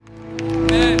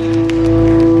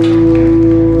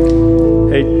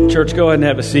Church, go ahead and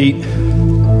have a seat.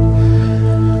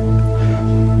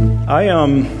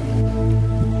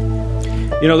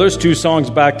 Those two songs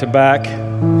back to back,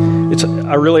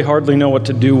 I really hardly know what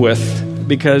to do with,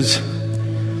 because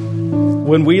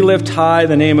when we lift high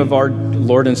the name of our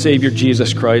Lord and Savior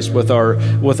Jesus Christ with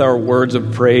our words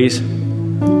of praise,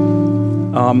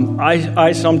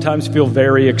 I sometimes feel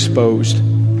very exposed,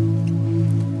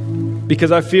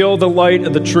 because I feel the light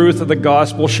of the truth of the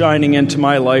gospel shining into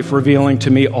my life, revealing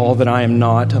to me all that I am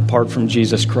not apart from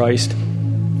Jesus Christ.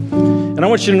 And I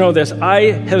want you to know this.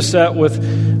 I have sat with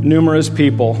numerous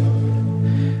people.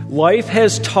 Life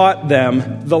has taught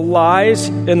them the lies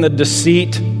and the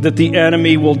deceit that the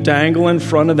enemy will dangle in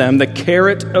front of them, the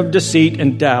carrot of deceit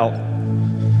and doubt.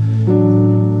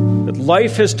 That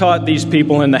life has taught these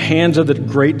people in the hands of the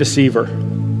great deceiver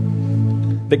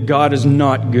that God is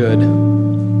not good.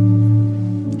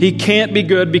 He can't be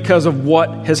good because of what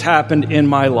has happened in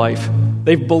my life.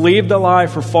 They've believed the lie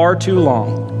for far too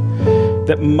long,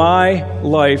 that my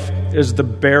life is the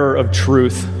bearer of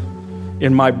truth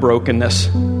in my brokenness.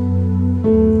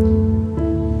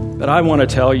 But I want to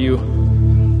tell you,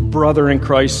 brother in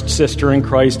Christ, sister in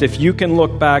Christ, if you can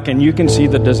look back and you can see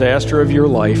the disaster of your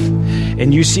life,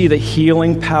 and you see the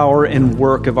healing power and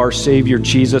work of our Savior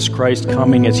Jesus Christ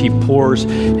coming as He pours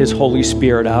His Holy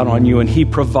Spirit out on you and He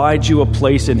provides you a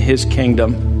place in His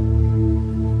kingdom.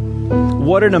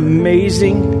 What an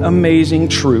amazing, amazing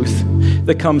truth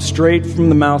that comes straight from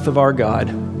the mouth of our God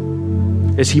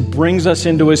as He brings us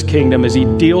into His kingdom, as He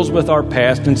deals with our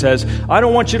past and says, I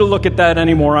don't want you to look at that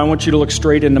anymore. I want you to look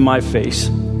straight into my face.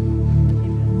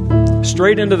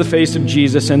 Straight into the face of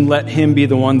Jesus, and let Him be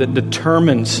the one that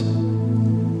determines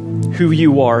who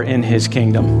you are in His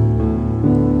kingdom.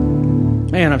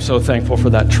 Man, I'm so thankful for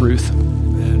that truth.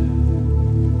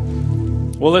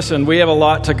 Well, listen, we have a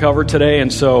lot to cover today,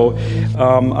 and so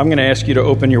I'm going to ask you to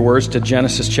open your words to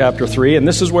Genesis chapter 3, and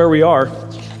this is where we are.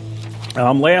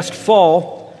 Last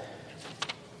fall,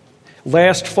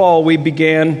 we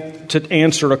began to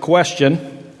answer a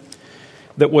question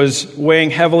that was weighing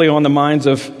heavily on the minds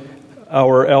of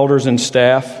our elders and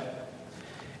staff.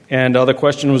 And the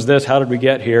question was this: how did we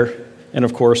get here? And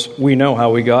of course, we know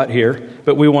how we got here,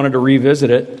 but we wanted to revisit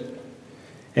it.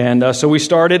 And so we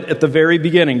started at the very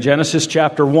beginning, Genesis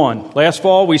chapter 1. Last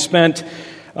fall, we spent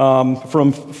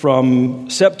from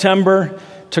September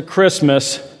to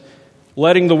Christmas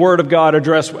letting the Word of God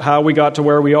address how we got to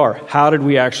where we are. How did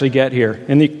we actually get here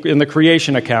in the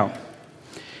creation account?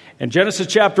 And Genesis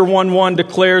chapter 1:1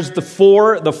 declares the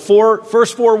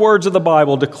first four words of the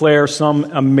Bible declare some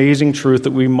amazing truth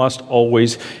that we must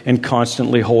always and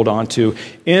constantly hold on to.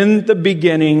 In the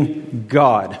beginning,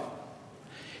 God.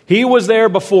 He was there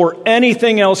before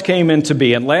anything else came into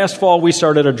being. And last fall, we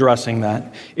started addressing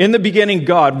that. In the beginning,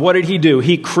 God, what did He do?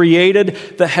 He created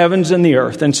the heavens and the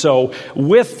earth. And so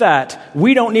with that,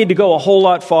 we don't need to go a whole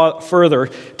lot further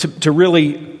to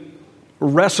really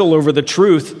wrestle over the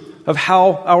truth of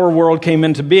how our world came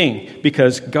into being,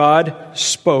 because God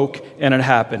spoke and it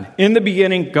happened. In the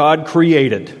beginning, God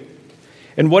created.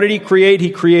 And what did He create? He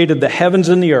created the heavens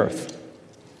and the earth.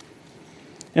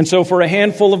 And so for a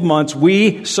handful of months,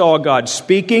 we saw God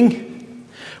speaking.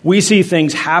 We see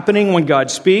things happening when God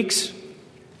speaks.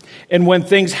 And when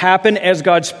things happen as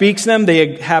God speaks them,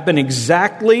 they happen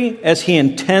exactly as He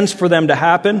intends for them to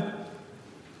happen.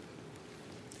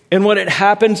 And when it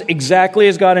happens exactly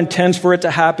as God intends for it to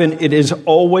happen, it is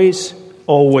always,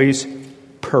 always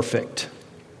perfect.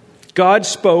 God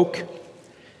spoke,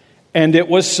 and it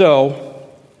was so,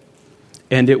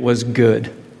 and it was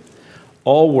good.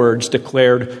 All words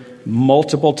declared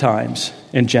multiple times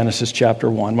in Genesis chapter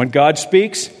 1. When God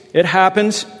speaks, it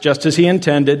happens just as He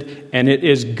intended, and it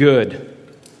is good.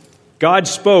 God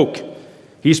spoke.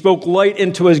 He spoke light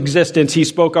into existence. He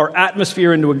spoke our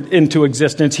atmosphere into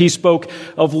existence. He spoke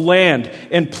of land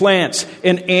and plants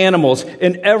and animals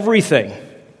and everything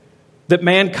that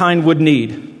mankind would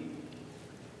need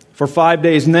for 5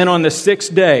 days. And then on the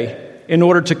sixth day, in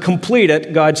order to complete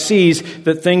it, God sees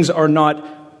that things are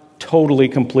not totally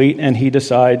complete, and He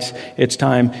decides it's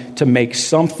time to make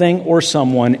something or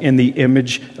someone in the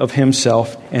image of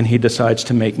Himself, and He decides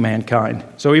to make mankind.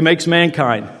 So He makes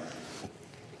mankind.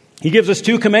 He gives us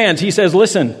two commands. He says,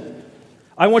 listen,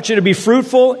 I want you to be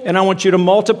fruitful, and I want you to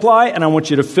multiply, and I want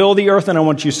you to fill the earth, and I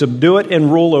want you to subdue it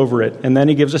and rule over it. And then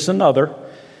He gives us another.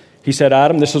 He said,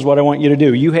 Adam, this is what I want you to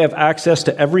do. You have access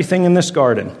to everything in this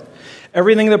garden.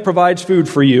 Everything that provides food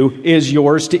for you is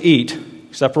yours to eat,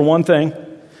 except for one thing,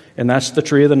 and that's the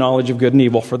tree of the knowledge of good and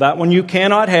evil. For that one you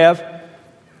cannot have.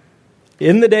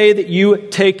 In the day that you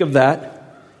take of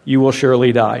that, you will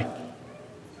surely die.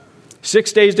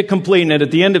 6 days to complete it. At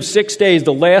the end of 6 days,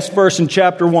 the last verse in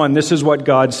chapter 1, this is what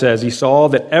God says. He saw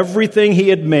that everything he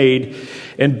had made,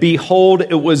 and behold,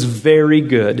 it was very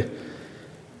good.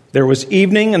 There was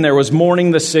evening and there was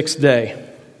morning the sixth day.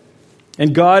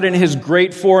 And God, in his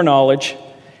great foreknowledge,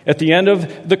 at the end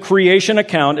of the creation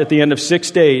account, at the end of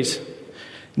 6 days,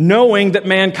 knowing that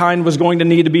mankind was going to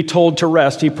need to be told to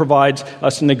rest, he provides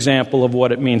us an example of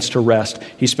what it means to rest.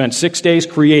 He spent 6 days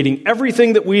creating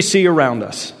everything that we see around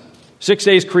us. 6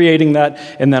 days creating that,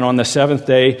 and then on the seventh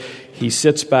day, he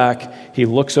sits back, he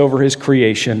looks over his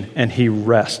creation, and he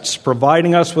rests,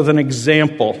 providing us with an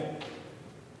example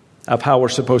of how we're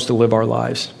supposed to live our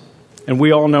lives. And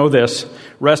we all know this.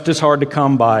 Rest is hard to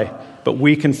come by, but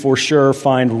we can for sure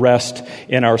find rest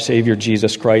in our Savior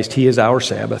Jesus Christ. He is our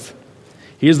Sabbath.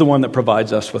 He is the one that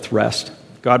provides us with rest.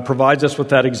 God provides us with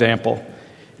that example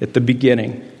at the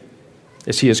beginning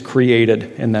as he has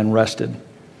created and then rested.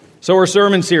 So our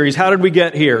sermon series, how did we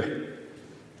get here?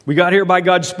 We got here by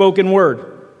God's spoken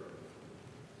word.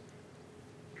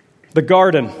 The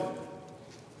garden,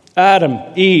 Adam,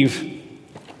 Eve.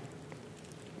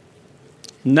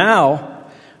 Now,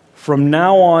 from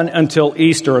now on until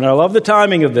Easter, and I love the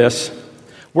timing of this,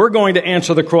 we're going to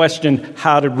answer the question,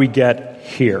 how did we get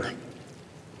here?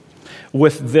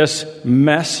 With this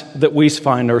mess that we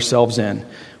find ourselves in,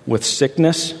 with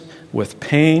sickness, with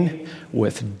pain,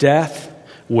 with death,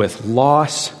 with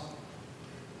loss.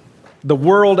 The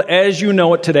world as you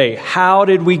know it today, how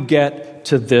did we get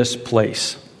to this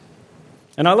place?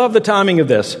 And I love the timing of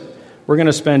this. We're going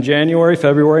to spend January,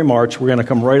 February, March. We're going to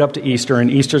come right up to Easter,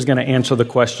 and Easter's going to answer the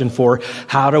question for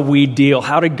how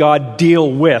did God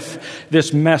deal with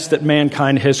this mess that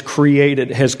mankind has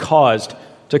created, has caused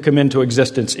to come into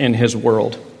existence in his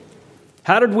world?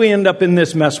 How did we end up in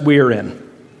this mess we're in?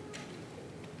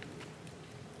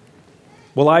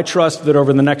 Well, I trust that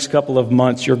over the next couple of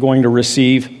months, you're going to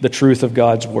receive the truth of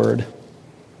God's word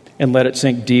and let it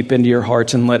sink deep into your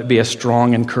hearts and let it be a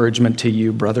strong encouragement to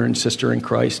you, brother and sister in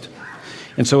Christ.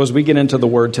 And so as we get into the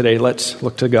word today, let's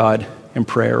look to God in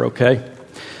prayer, okay?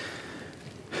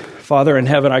 Father in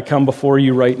heaven, I come before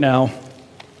you right now,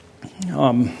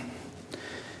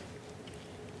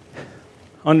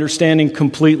 understanding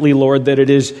completely, Lord, that it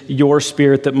is your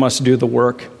Spirit that must do the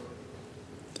work,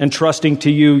 and trusting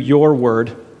to you, your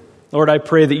word. Lord, I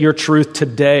pray that your truth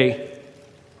today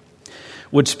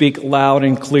would speak loud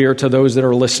and clear to those that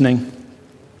are listening.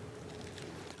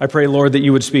 I pray, Lord, that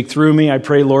you would speak through me. I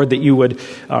pray, Lord, that you would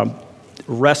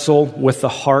wrestle with the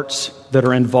hearts that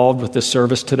are involved with this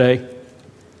service today.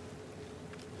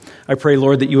 I pray,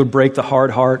 Lord, that you would break the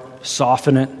hard heart,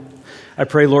 soften it. I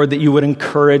pray, Lord, that you would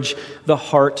encourage the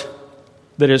heart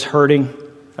that is hurting.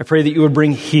 I pray that you would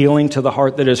bring healing to the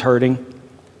heart that is hurting.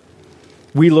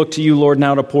 We look to you, Lord,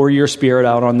 now to pour your Spirit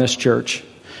out on this church,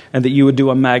 and that you would do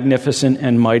a magnificent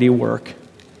and mighty work.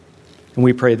 And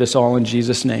we pray this all in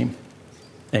Jesus' name.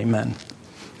 Amen.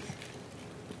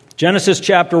 Genesis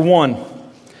chapter 3,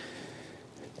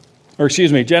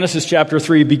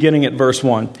 beginning at verse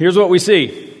 1. Here's what we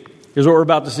see. Here's what we're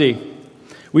about to see.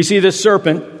 We see this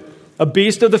serpent, a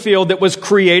beast of the field that was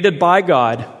created by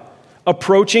God,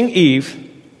 approaching Eve.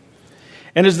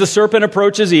 And as the serpent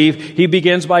approaches Eve, he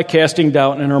begins by casting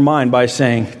doubt in her mind by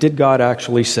saying, did God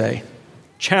actually say?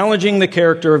 Challenging the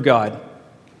character of God.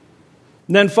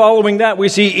 And then following that, we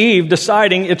see Eve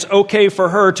deciding it's okay for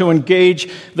her to engage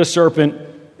the serpent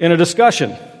in a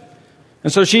discussion.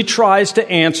 And so she tries to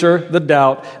answer the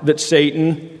doubt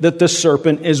that the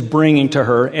serpent is bringing to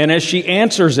her. And as she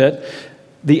answers it,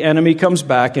 the enemy comes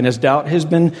back, and as doubt has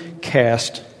been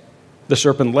cast, the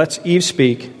serpent lets Eve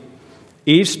speak.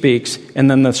 Eve speaks, and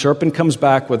then the serpent comes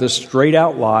back with a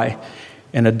straight-out lie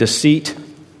and a deceit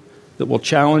that will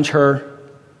challenge her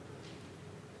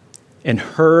in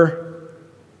her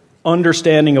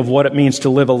understanding of what it means to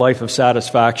live a life of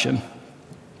satisfaction.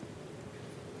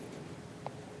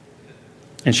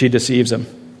 And she deceives him.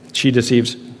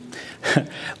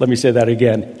 Let me say that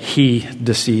again. He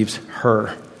deceives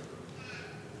her.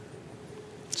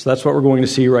 So that's what we're going to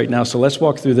see right now. So let's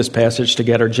walk through this passage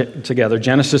together.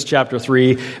 Genesis chapter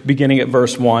 3, beginning at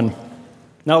verse 1.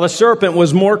 Now the serpent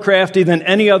was more crafty than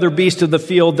any other beast of the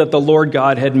field that the Lord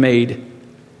God had made.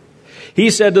 He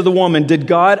said to the woman, did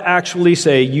God actually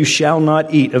say, you shall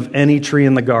not eat of any tree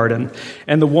in the garden?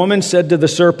 And the woman said to the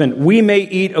serpent, we may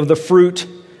eat of the fruit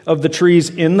of the trees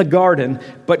in the garden,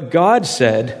 but God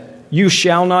said, you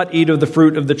shall not eat of the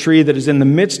fruit of the tree that is in the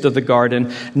midst of the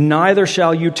garden, neither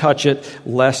shall you touch it,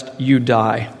 lest you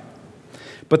die.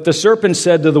 But the serpent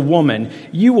said to the woman,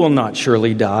 you will not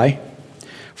surely die,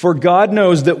 for God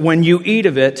knows that when you eat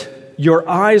of it, your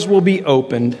eyes will be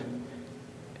opened,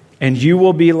 and you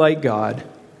will be like God,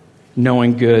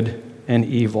 knowing good and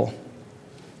evil.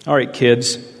 All right,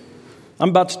 kids, I'm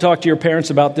about to talk to your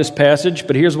parents about this passage,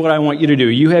 but here's what I want you to do.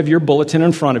 You have your bulletin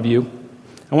in front of you.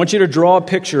 I want you to draw a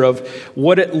picture of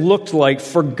what it looked like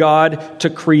for God to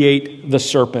create the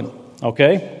serpent,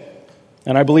 okay?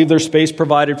 And I believe there's space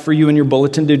provided for you in your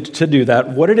bulletin to do that.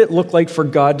 What did it look like for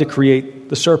God to create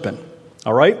the serpent?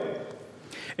 All right?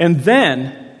 And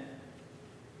then,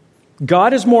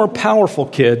 God is more powerful,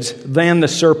 kids, than the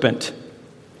serpent.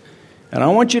 And I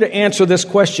want you to answer this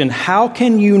question. How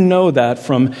can you know that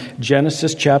from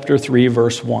Genesis chapter 3,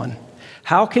 verse 1?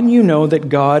 How can you know that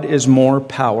God is more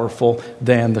powerful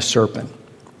than the serpent?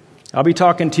 I'll be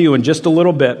talking to you in just a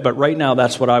little bit, but right now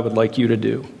that's what I would like you to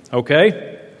do. Okay?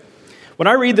 When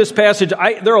I read this passage,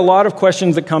 there are a lot of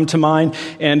questions that come to mind,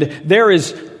 and there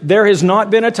has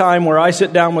not been a time where I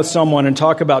sit down with someone and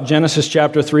talk about Genesis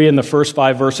chapter 3 and the first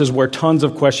 5 verses where tons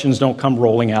of questions don't come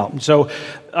rolling out. So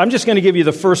I'm just going to give you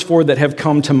the first 4 that have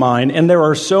come to mind, and there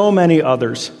are so many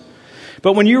others.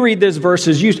 But when you read these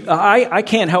verses, I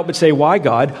can't help but say, why,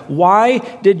 God? Why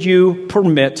did you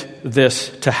permit this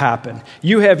to happen?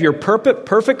 You have your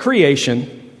perfect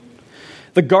creation.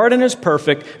 The garden is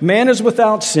perfect. Man is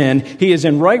without sin. He is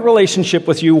in right relationship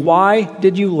with you. Why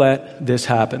did you let this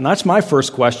happen? That's my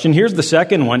first question. Here's the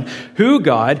second one. Who,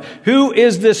 God? Who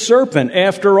is this serpent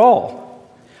after all?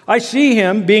 I see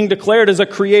him being declared as a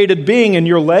created being, and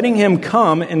you're letting him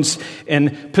come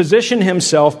and position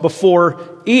himself before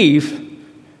Eve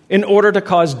in order to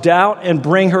cause doubt and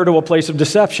bring her to a place of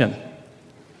deception.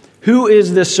 Who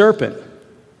is this serpent?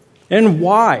 And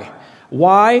why?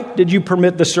 Why did you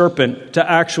permit the serpent to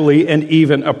actually and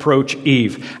even approach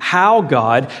Eve? How,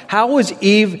 God? How was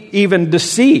Eve even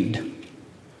deceived?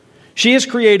 She is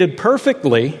created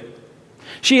perfectly.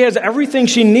 She has everything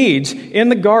she needs in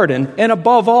the garden, and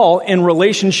above all, in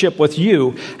relationship with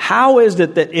you. How is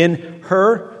it that in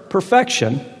her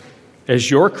perfection, as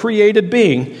your created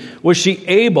being, was she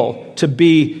able to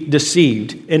be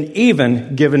deceived and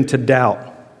even given to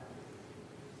doubt?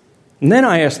 And then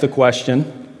I ask the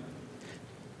question,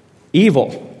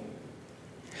 evil.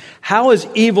 How is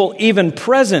evil even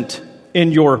present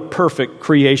in your perfect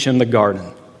creation, the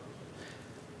garden?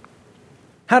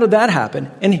 How did that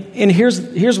happen? And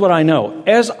here's what I know.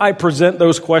 As I present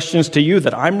those questions to you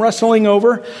that I'm wrestling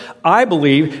over, I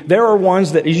believe there are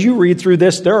ones that as you read through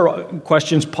this, there are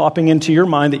questions popping into your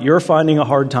mind that you're finding a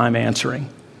hard time answering.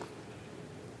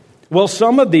 Well,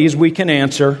 some of these we can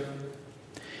answer,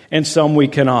 and some we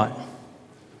cannot.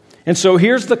 And so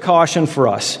here's the caution for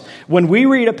us. When we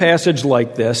read a passage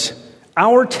like this,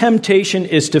 our temptation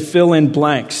is to fill in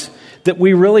blanks that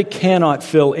we really cannot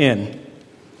fill in.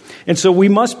 And so we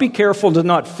must be careful to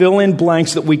not fill in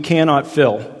blanks that we cannot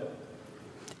fill.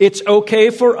 It's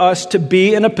okay for us to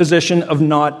be in a position of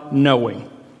not knowing.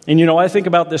 And I think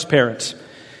about this, parents.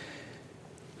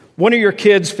 One of your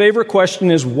kids' favorite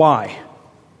question is why?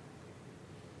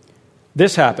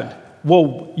 This happened.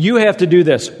 Well, you have to do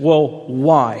this. Well,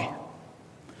 why?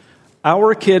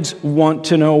 Our kids want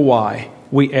to know why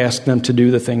we ask them to do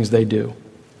the things they do.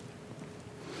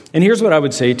 And here's what I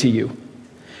would say to you.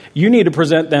 You need to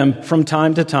present them from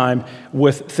time to time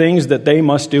with things that they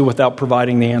must do without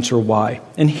providing the answer why.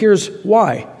 And here's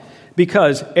why.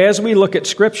 Because as we look at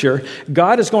Scripture,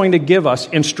 God is going to give us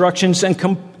instructions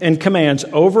and commands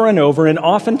over and over, and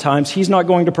oftentimes He's not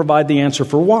going to provide the answer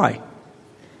for why.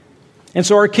 And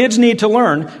so our kids need to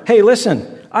learn, hey,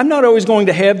 listen, I'm not always going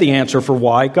to have the answer for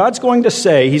why. God's going to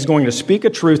say, He's going to speak a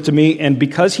truth to me, and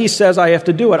because He says I have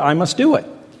to do it, I must do it.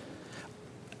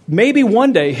 Maybe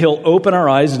one day He'll open our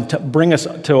eyes and bring us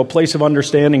to a place of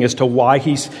understanding as to why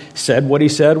He said what He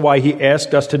said, why He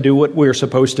asked us to do what we're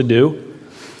supposed to do.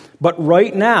 But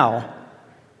right now,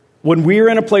 when we're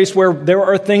in a place where there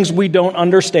are things we don't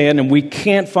understand and we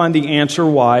can't find the answer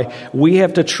why, we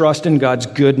have to trust in God's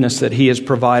goodness that He has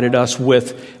provided us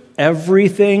with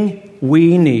everything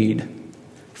we need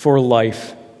for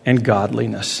life and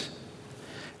godliness.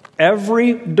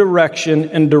 Every direction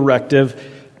and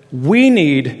directive we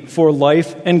need for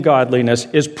life and godliness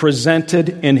is presented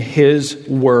in His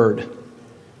Word.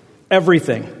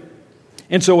 Everything.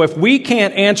 And so if we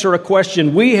can't answer a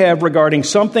question we have regarding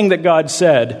something that God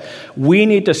said, we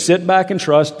need to sit back and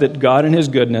trust that God in His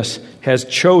goodness has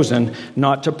chosen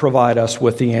not to provide us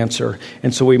with the answer.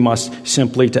 And so we must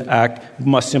simply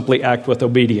act with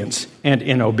obedience and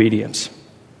in obedience.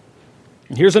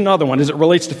 And here's another one as it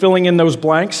relates to filling in those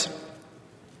blanks.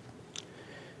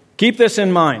 Keep this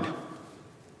in mind.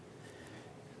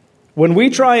 When we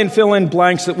try and fill in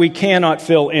blanks that we cannot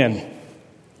fill in,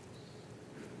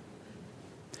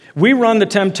 we run the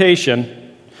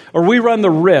temptation, or we run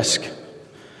the risk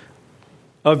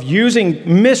of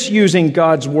misusing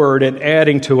God's word and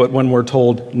adding to it when we're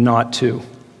told not to.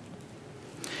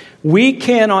 We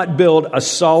cannot build a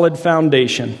solid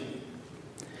foundation.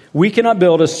 We cannot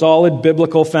build a solid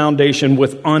biblical foundation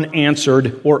with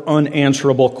unanswered or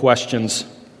unanswerable questions.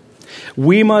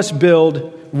 We must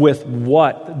build with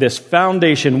what? This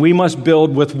foundation, we must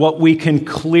build with what we can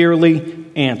clearly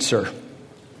answer.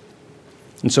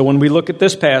 And so when we look at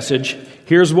this passage,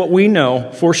 here's what we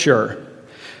know for sure.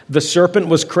 The serpent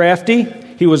was crafty.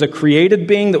 He was a created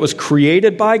being that was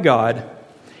created by God.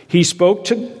 He spoke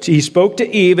to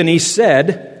Eve and he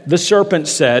said, the serpent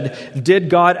said, did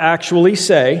God actually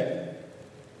say?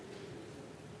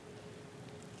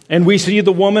 And we see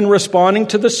the woman responding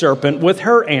to the serpent with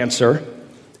her answer.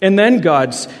 And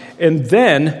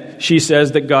then she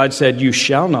says that God said, you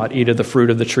shall not eat of the fruit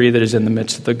of the tree that is in the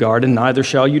midst of the garden, neither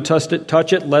shall you touch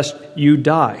it, lest you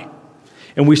die.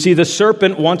 And we see the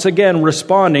serpent once again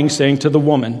responding, saying to the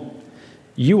woman,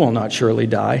 you will not surely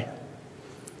die.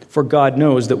 For God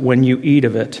knows that when you eat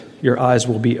of it, your eyes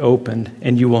will be opened,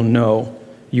 and you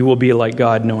will be like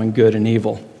God, knowing good and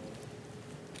evil.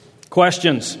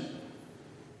 Questions?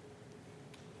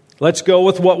 Let's go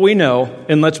with what we know,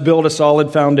 and let's build a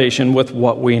solid foundation with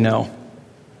what we know.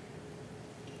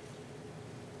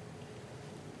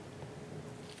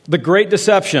 The Great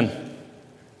Deception.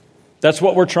 That's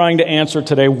what we're trying to answer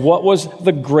today. What was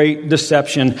the Great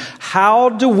Deception? How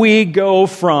do we go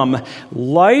from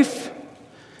life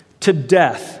to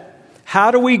death? How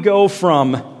do we go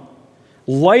from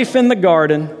life in the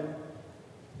garden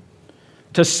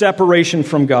to separation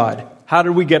from God? How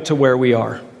did we get to where we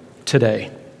are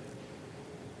today?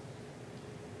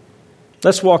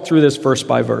 Let's walk through this verse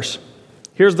by verse.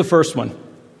 Here's the first one.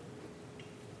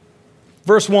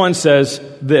 Verse 1 says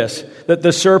this, that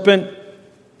the serpent,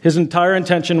 his entire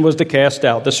intention was to cast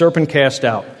out. The serpent cast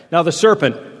out. Now the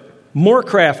serpent, more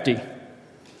crafty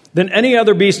than any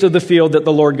other beast of the field that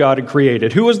the Lord God had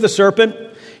created. Who was the serpent?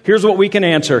 Here's what we can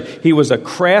answer. He was a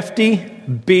crafty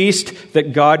beast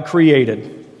that God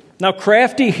created. Now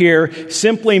crafty here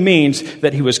simply means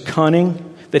that he was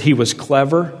cunning, that he was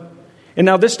clever. And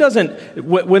now this doesn't,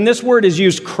 when this word is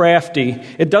used crafty,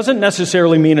 it doesn't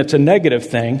necessarily mean it's a negative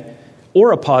thing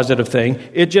or a positive thing.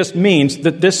 It just means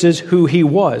that this is who he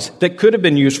was. That could have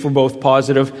been used for both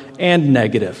positive and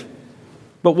negative.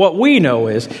 But what we know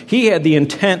is he had the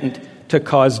intent to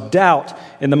cause doubt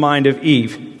in the mind of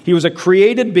Eve. He was a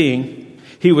created being.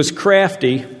 He was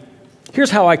crafty. Here's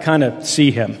how I kind of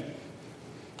see him.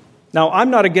 Now,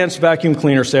 I'm not against vacuum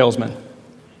cleaner salesmen.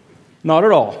 Not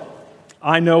at all.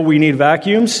 I know we need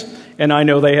vacuums, and I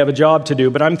know they have a job to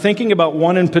do, but I'm thinking about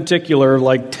one in particular,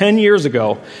 like 10 years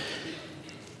ago.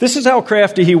 This is how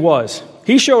crafty he was.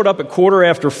 He showed up at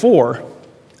 4:15,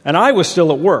 and I was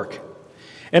still at work.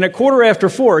 And at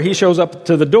 4:15, he shows up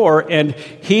to the door, and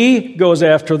he goes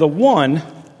after the one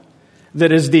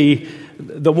that is the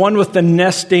one with the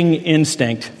nesting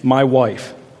instinct, my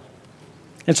wife.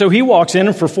 And so he walks in,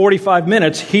 and for 45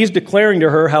 minutes, he's declaring to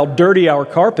her how dirty our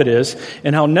carpet is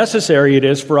and how necessary it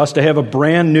is for us to have a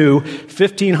brand new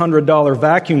 $1,500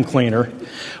 vacuum cleaner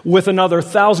with another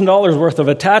 $1,000 worth of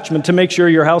attachment to make sure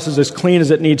your house is as clean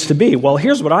as it needs to be. Well,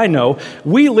 here's what I know.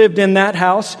 We lived in that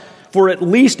house for at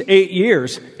least 8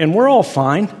 years, and we're all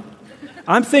fine.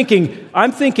 I'm thinking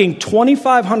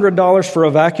 $2,500 for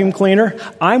a vacuum cleaner.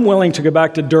 I'm willing to go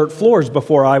back to dirt floors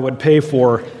before I would pay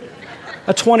for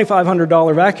a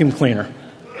 $2,500 vacuum cleaner.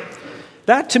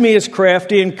 That to me is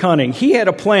crafty and cunning. He had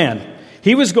a plan.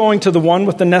 He was going to the one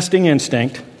with the nesting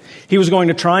instinct. He was going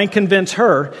to try and convince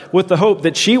her with the hope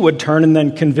that she would turn and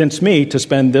then convince me to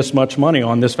spend this much money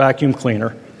on this vacuum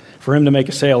cleaner for him to make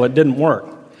a sale. It didn't work.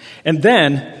 And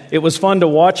then it was fun to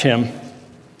watch him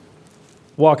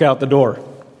walk out the door.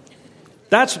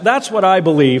 That's what I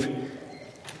believe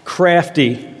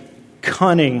crafty,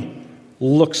 cunning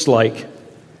looks like.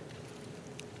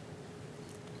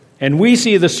 And we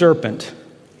see the serpent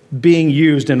being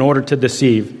used in order to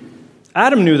deceive.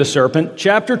 Adam knew the serpent.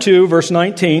 Chapter 2, verse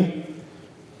 19.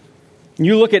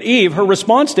 You look at Eve, her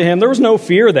response to him, there was no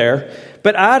fear there.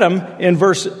 But Adam, in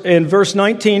verse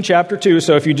 19, chapter 2,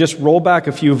 so if you just roll back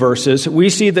a few verses, we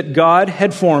see that God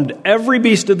had formed every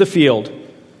beast of the field,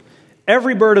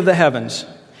 every bird of the heavens,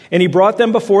 and he brought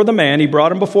them before the man. He brought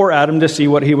them before Adam to see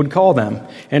what he would call them.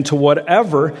 And to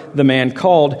whatever the man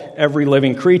called every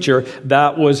living creature,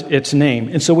 that was its name.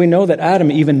 And so we know that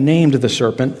Adam even named the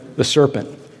serpent.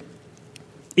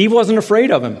 Eve wasn't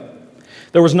afraid of him.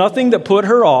 There was nothing that put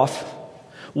her off.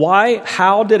 Why?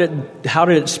 How did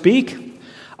it speak?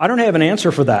 I don't have an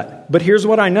answer for that. But here's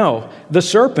what I know. The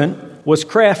serpent was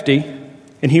crafty,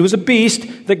 and he was a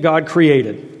beast that God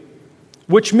created.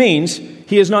 Which means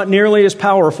He is not nearly as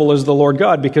powerful as the Lord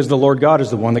God because the Lord God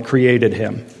is the one that created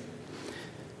him.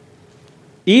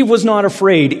 Eve was not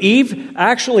afraid. Eve,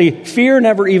 actually, fear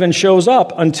never even shows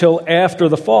up until after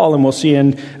the fall, and we'll see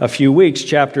in a few weeks,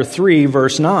 chapter 3,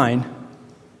 verse 9.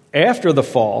 After the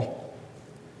fall,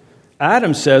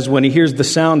 Adam says when he hears the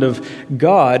sound of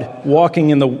God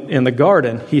walking in the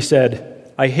garden, he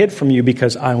said, I hid from you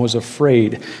because I was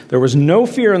afraid. There was no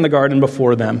fear in the garden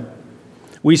before them.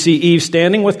 We see Eve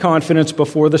standing with confidence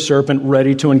before the serpent,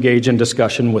 ready to engage in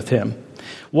discussion with him.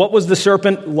 What was the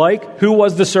serpent like? Who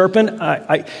was the serpent?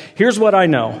 Here's what I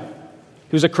know.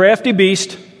 He was a crafty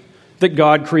beast that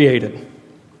God created.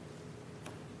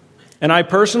 And I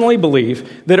personally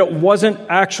believe that it wasn't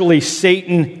actually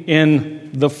Satan in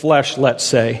the flesh, let's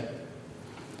say.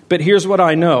 But here's what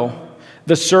I know.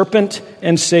 The serpent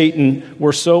and Satan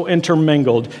were so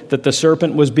intermingled that the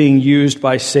serpent was being used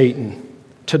by Satan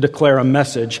to declare a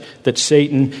message that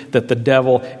the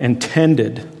devil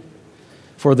intended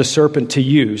for the serpent to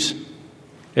use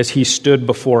as he stood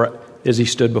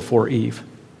before Eve.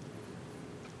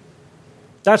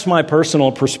 That's my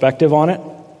personal perspective on it.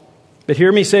 But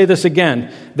hear me say this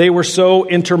again. They were so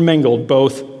intermingled,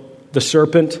 both the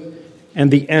serpent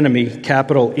and the enemy,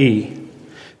 capital E,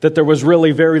 that there was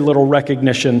really very little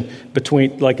recognition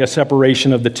between, like a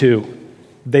separation of the two.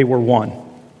 They were one.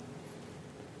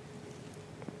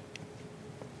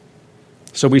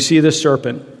 So we see this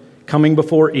serpent coming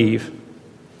before Eve,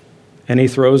 and he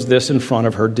throws this in front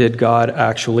of her. Did God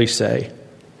actually say?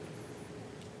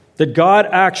 Did God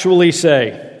actually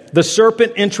say? The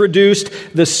serpent introduced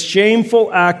the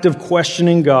shameful act of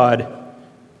questioning God.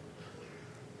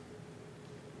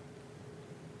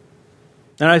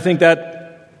 And I think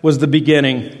that was the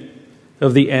beginning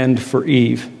of the end for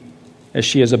Eve as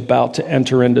she is about to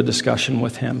enter into discussion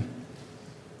with him.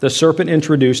 The serpent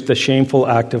introduced the shameful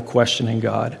act of questioning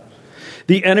God.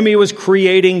 The enemy was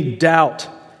creating doubt,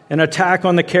 an attack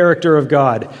on the character of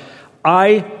God.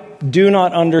 I do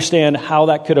not understand how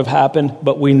that could have happened,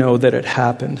 but we know that it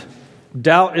happened.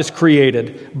 Doubt is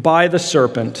created by the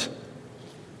serpent.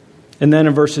 And then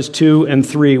in verses 2 and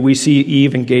 3, we see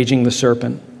Eve engaging the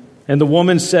serpent. And the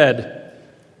woman said,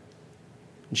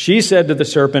 she said to the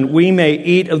serpent, we may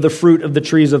eat of the fruit of the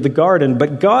trees of the garden,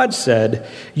 but God said,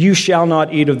 you shall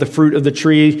not eat of the fruit of the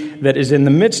tree that is in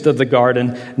the midst of the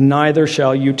garden, neither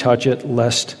shall you touch it,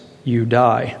 lest you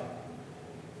die.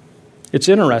 It's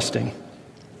interesting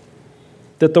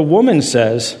that the woman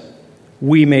says,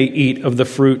 we may eat of the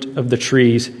fruit of the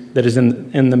trees that is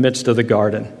in the midst of the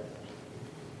garden.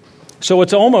 So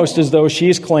it's almost as though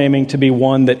she's claiming to be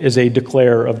one that is a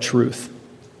declarer of truth.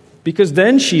 Because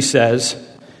then she says,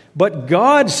 but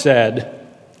God said,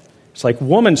 it's like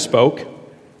woman spoke,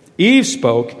 Eve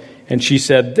spoke, and she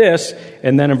said this.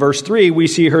 And then in verse 3, we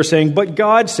see her saying, but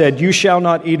God said, you shall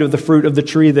not eat of the fruit of the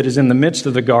tree that is in the midst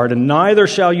of the garden, neither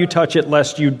shall you touch it,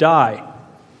 lest you die.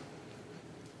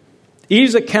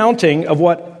 Eve's accounting of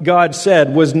what God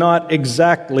said was not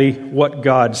exactly what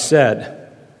God said.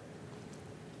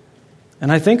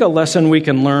 And I think a lesson we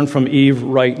can learn from Eve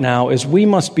right now is we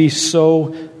must be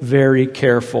so very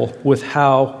careful with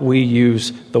how we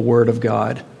use the Word of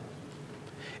God.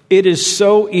 It is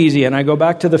so easy, and I go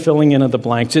back to the filling in of the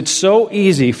blanks, it's so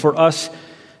easy for us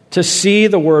to see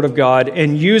the Word of God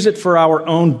and use it for our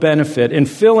own benefit and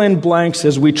fill in blanks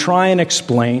as we try and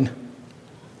explain.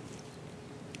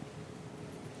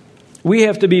 We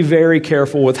have to be very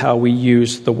careful with how we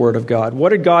use the Word of God. What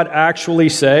did God actually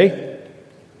say?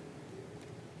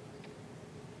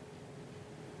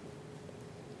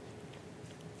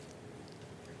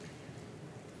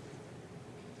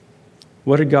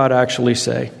 What did God actually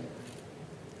say?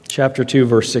 Chapter 2,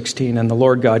 verse 16, and the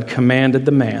Lord God commanded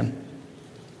the man.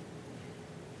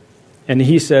 And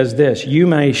he says this, you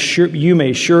may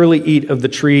surely eat of the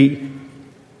tree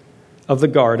of the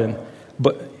garden,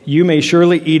 but you may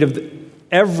surely eat of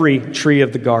every tree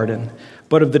of the garden,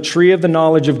 but of the tree of the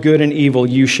knowledge of good and evil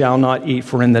you shall not eat,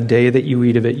 for in the day that you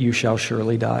eat of it you shall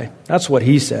surely die. That's what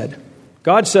he said.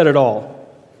 God said it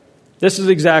all. This is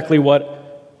exactly what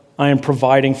I am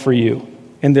providing for you.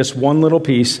 In this one little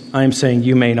piece, I am saying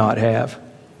you may not have.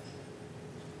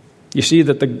 You see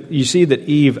that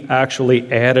Eve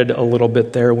actually added a little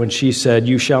bit there when she said,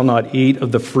 you shall not eat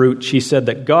of the fruit. She said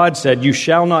that God said, you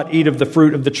shall not eat of the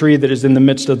fruit of the tree that is in the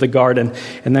midst of the garden.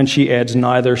 And then she adds,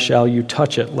 neither shall you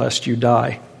touch it, lest you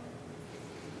die.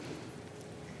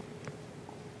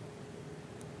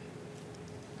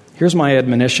 Here's my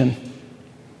admonition.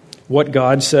 What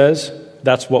God says,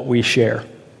 that's what we share.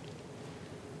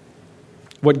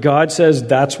 What God says,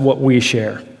 that's what we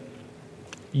share.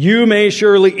 You may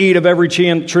surely eat of every tree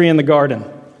in the garden,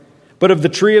 But of the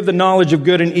tree of the knowledge of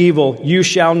good and evil you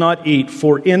shall not eat,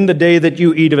 for in the day that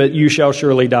you eat of it you shall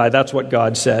surely die. That's what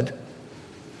God said.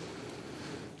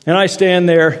 And I stand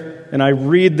there and I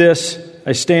read this.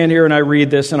 I stand here and I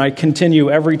read this, and I continue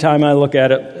every time I look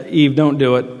at it. Eve, don't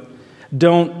do it.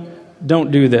 Don't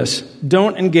do this.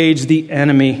 Don't engage the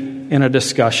enemy in a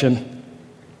discussion.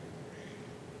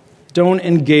 Don't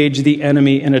engage the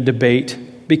enemy in a debate,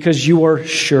 because you are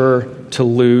sure to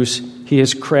lose. He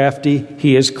is crafty.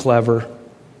 He is clever.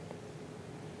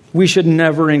 We should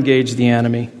never engage the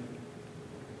enemy.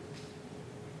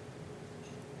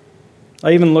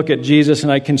 I even look at Jesus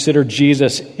and I consider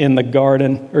Jesus in the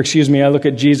garden, I look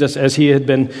at Jesus as he had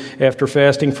been after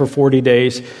fasting for 40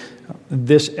 days.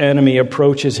 This enemy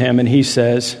approaches him and he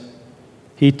says,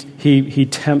 he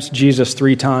tempts Jesus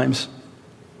 3 times.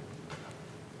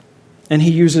 And he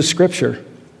uses Scripture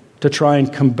to try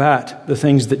and combat the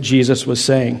things that Jesus was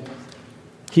saying.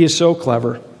 He is so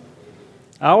clever.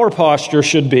 Our posture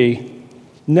should be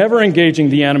never engaging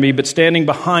the enemy, but standing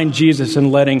behind Jesus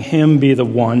and letting him be the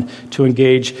one to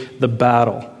engage the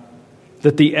battle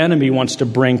that the enemy wants to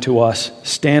bring to us,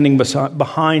 standing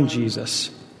behind Jesus.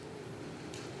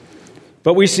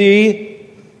 But we see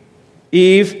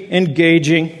Eve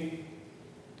engaging.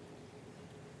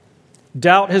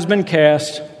 Doubt has been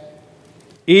cast.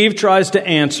 Eve tries to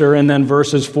answer, and then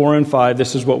verses 4 and 5,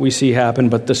 this is what we see happen.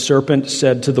 But the serpent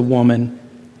said to the woman,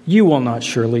 "You will not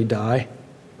surely die."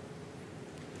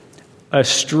 A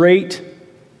straight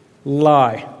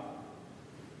lie.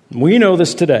 We know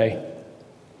this today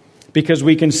because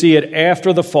we can see it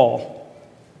after the fall.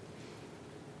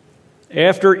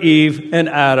 After Eve and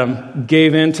Adam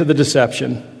gave in to the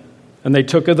deception and they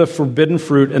took of the forbidden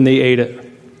fruit and they ate it.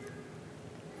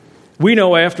 We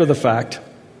know after the fact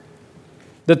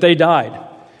that they died.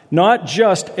 Not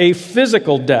just a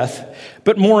physical death,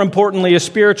 but more importantly, a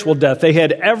spiritual death. They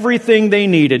had everything they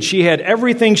needed. She had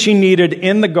everything she needed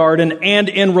in the garden and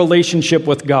in relationship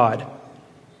with God.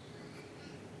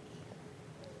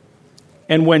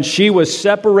 And when she was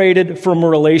separated from a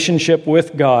relationship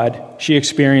with God, she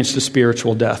experienced a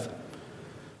spiritual death.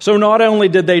 So not only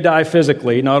did they die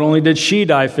physically, not only did she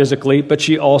die physically, but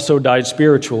she also died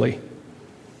spiritually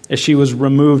as she was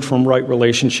removed from right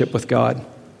relationship with God.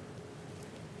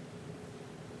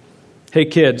 Hey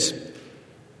kids,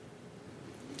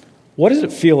 what does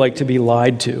it feel like to be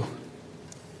lied to?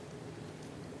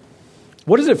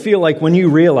 What does it feel like when you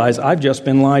realize, I've just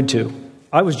been lied to?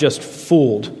 I was just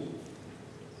fooled.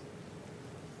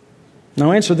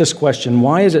 Now answer this question.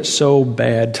 Why is it so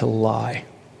bad to lie?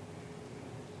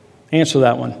 Answer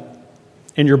that one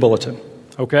in your bulletin,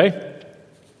 okay?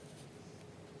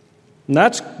 And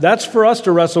that's for us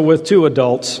to wrestle with too,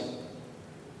 adults.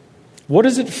 What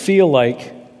does it feel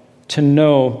like to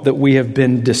know that we have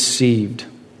been deceived?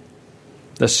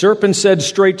 The serpent said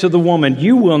straight to the woman,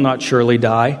 "You will not surely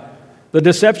die." The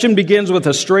deception begins with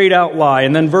a straight out lie.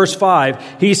 And then verse 5,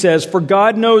 he says, "For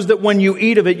God knows that when you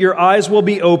eat of it, your eyes will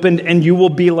be opened and you will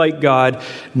be like God,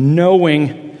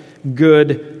 knowing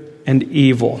good and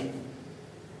evil."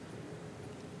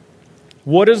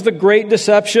 What is the great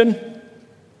deception?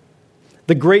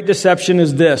 The great deception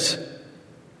is this: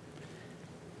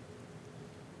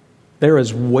 there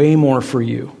is way more for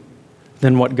you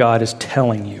than what God is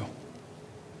telling you.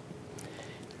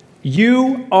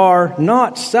 You are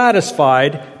not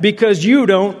satisfied because you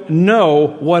don't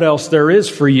know what else there is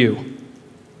for you.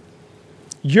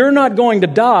 You're not going to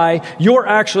die. You're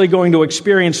actually going to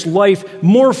experience life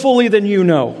more fully than you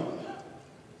know.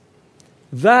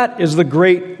 That is the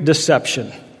great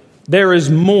deception. There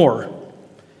is more.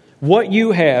 What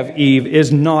you have, Eve,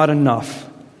 is not enough.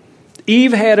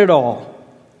 Eve had it all.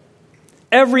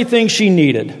 Everything she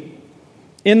needed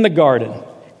in the garden,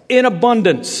 in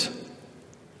abundance.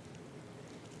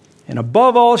 And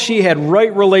above all, she had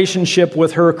right relationship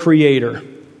with her Creator.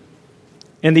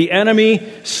 And the enemy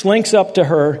slinks up to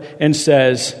her and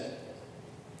says,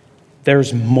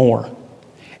 "There's more.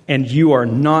 And you are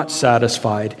not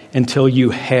satisfied until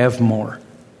you have more."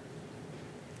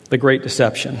 The great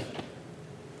deception.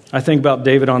 I think about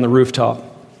David on the rooftop.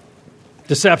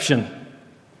 Deception.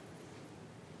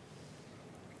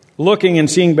 Looking and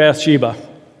seeing Bathsheba.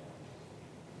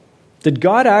 Did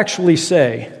God actually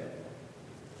say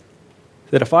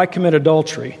that if I commit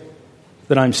adultery,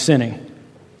 that I'm sinning?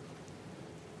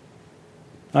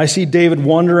 I see David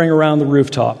wandering around the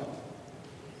rooftop,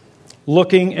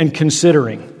 looking and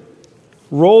considering,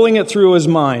 rolling it through his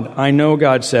mind. I know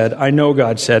God said,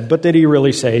 but did he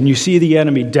really say? And you see the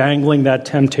enemy dangling that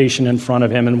temptation in front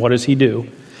of him, and what does he do?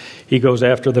 He goes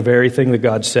after the very thing that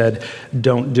God said,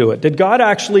 don't do it. Did God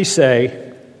actually say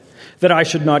that I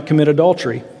should not commit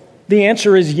adultery? The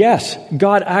answer is yes.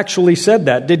 God actually said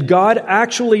that. Did God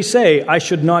actually say, I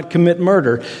should not commit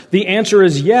murder? The answer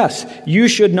is yes. You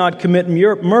should not commit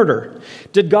murder.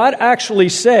 Did God actually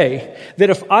say that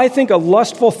if I think a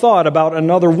lustful thought about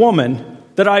another woman,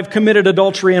 that I've committed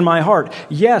adultery in my heart?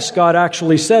 Yes, God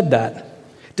actually said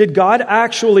that. Did God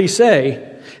actually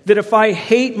say that if I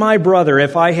hate my brother,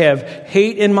 if I have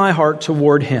hate in my heart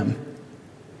toward him,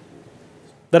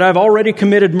 that I've already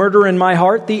committed murder in my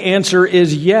heart? The answer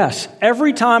is yes.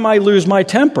 Every time I lose my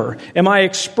temper, am I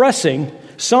expressing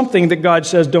something that God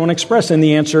says don't express? And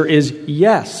the answer is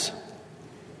yes.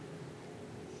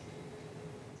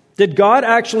 Did God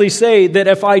actually say that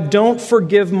if I don't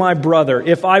forgive my brother,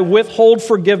 if I withhold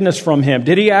forgiveness from him,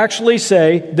 did he actually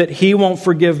say that he won't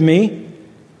forgive me?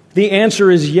 The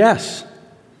answer is yes.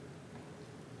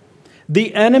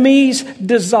 The enemy's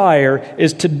desire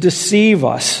is to deceive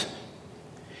us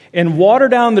and water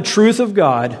down the truth of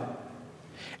God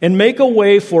and make a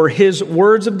way for his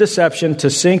words of deception to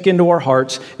sink into our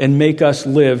hearts and make us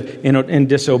live in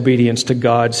disobedience to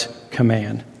God's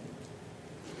command.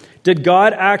 Did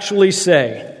God actually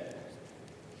say,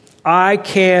 I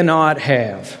can't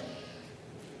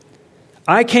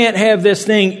have this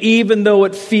thing even though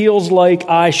it feels like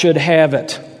I should have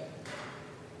it?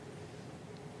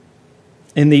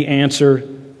 And the answer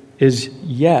is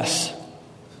yes.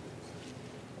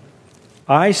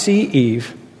 I see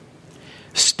Eve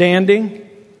standing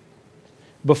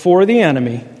before the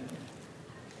enemy,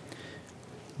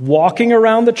 walking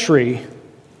around the tree,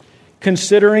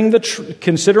 considering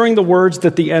the words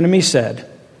that the enemy said.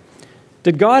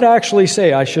 Did God actually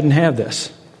say, I shouldn't have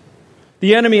this?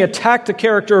 The enemy attacked the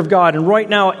character of God, and right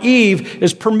now Eve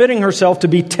is permitting herself to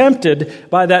be tempted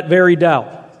by that very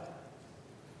doubt.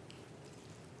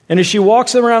 And as she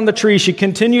walks around the tree, she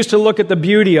continues to look at the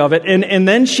beauty of it, and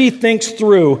then she thinks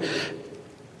through,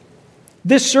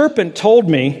 this serpent told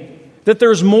me that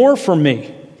there's more for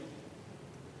me.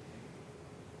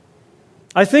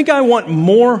 I think I want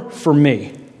more for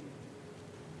me.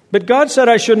 But God said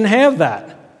I shouldn't have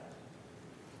that.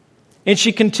 And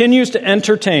she continues to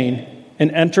entertain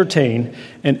and entertain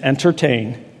and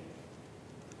entertain.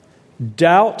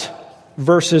 Doubt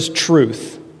versus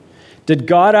truth. Did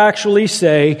God actually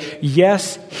say,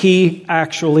 yes, he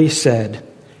actually said,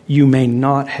 you may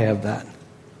not have that?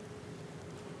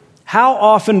 How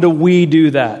often do we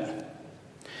do that?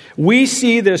 We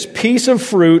see this piece of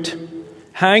fruit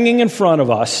hanging in front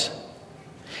of us,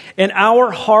 and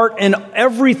our heart and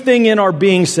everything in our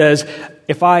being says,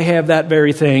 if I have that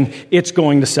very thing, it's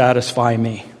going to satisfy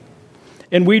me.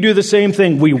 And we do the same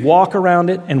thing. We walk around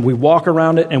it, and we walk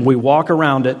around it, and we walk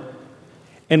around it,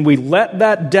 and we let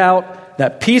that doubt,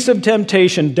 that piece of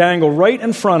temptation dangle right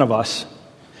in front of us,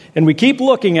 and we keep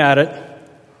looking at it,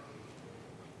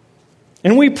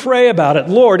 and we pray about it.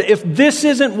 Lord, if this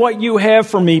isn't what you have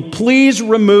for me, please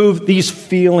remove these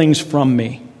feelings from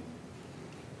me.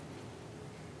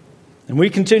 And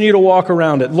we continue to walk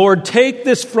around it. Lord, take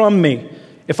this from me.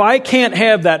 If I can't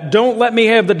have that, don't let me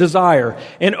have the desire.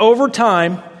 And over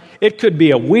time, it could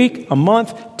be a week, a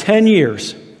month, 10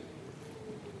 years.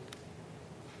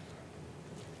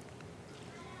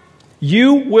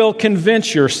 You will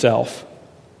convince yourself,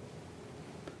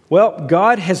 well,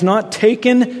 God has not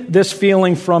taken this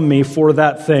feeling from me for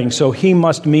that thing, so he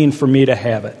must mean for me to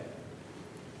have it.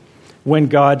 When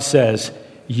God says,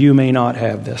 you may not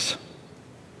have this.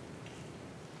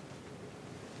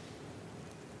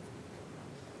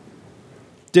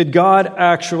 Did God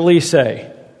actually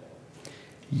say?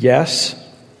 Yes,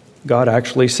 God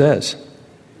actually says.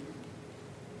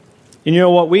 And you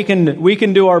know what? We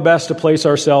can do our best to place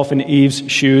ourselves in Eve's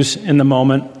shoes in the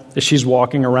moment as she's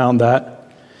walking around that.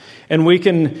 And we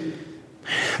can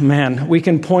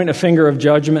point a finger of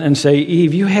judgment and say,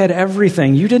 Eve, you had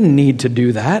everything. You didn't need to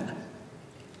do that.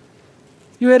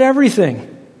 You had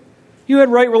everything. You had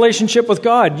right relationship with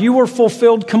God. You were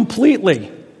fulfilled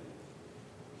completely.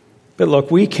 But look,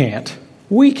 we can't.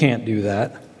 We can't do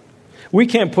that. We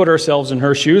can't put ourselves in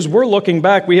her shoes. We're looking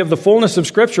back. We have the fullness of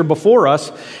Scripture before us.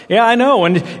 Yeah, I know.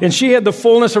 And she had the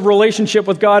fullness of relationship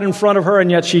with God in front of her, and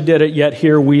yet she did it. Yet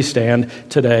here we stand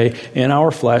today in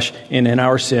our flesh and in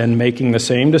our sin, making the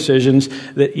same decisions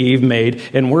that Eve made,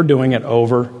 and we're doing it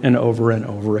over and over and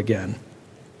over again.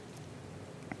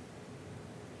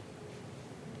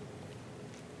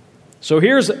 So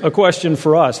here's a question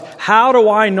for us. How do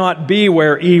I not be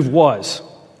where Eve was?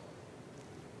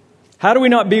 How do we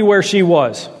not be where she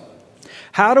was?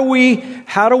 How do we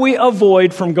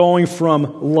avoid from going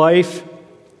from life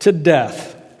to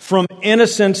death, from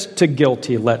innocence to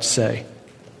guilty, let's say?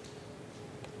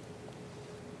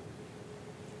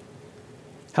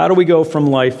 How do we go from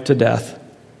life to death?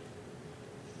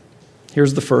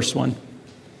 Here's the first one.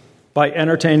 By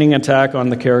entertaining attack on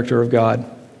the character of God.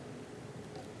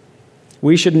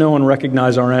 We should know and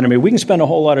recognize our enemy. We can spend a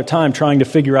whole lot of time trying to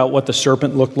figure out what the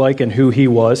serpent looked like and who he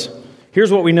was.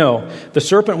 Here's what we know. The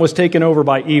serpent was taken over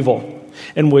by evil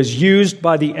and was used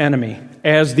by the enemy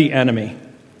as the enemy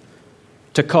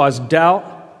to cause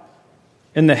doubt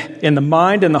in the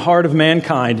mind and the heart of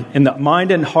mankind, in the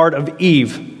mind and heart of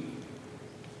Eve,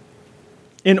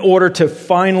 in order to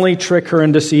finally trick her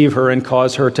and deceive her and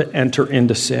cause her to enter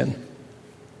into sin.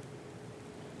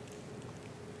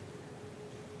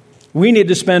 We need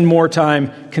to spend more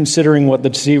time considering what the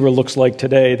deceiver looks like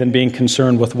today than being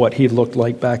concerned with what he looked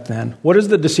like back then. What does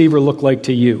the deceiver look like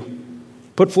to you?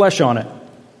 Put flesh on it.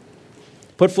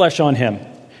 Put flesh on him.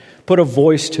 Put a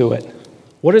voice to it.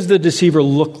 What does the deceiver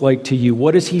look like to you?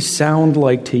 What does he sound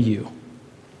like to you?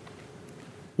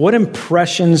 What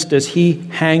impressions does he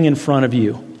hang in front of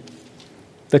you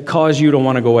that cause you to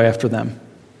want to go after them?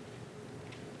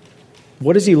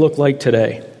 What does he look like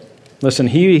today? Listen,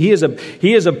 he is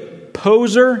a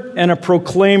poser and a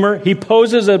proclaimer. He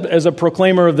poses as a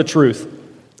proclaimer of the truth.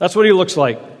 That's what he looks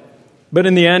like. But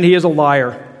in the end, he is a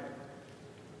liar.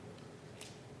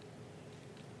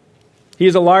 He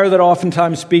is a liar that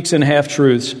oftentimes speaks in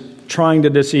half-truths, trying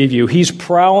to deceive you. He's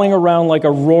prowling around like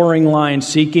a roaring lion,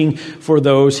 seeking for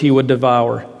those he would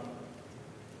devour.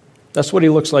 That's what he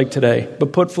looks like today.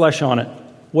 But put flesh on it.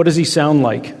 What does he sound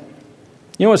like? You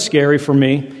know what's scary for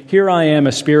me? Here I am,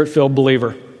 a Spirit-filled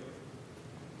believer.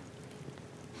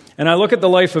 And I look at the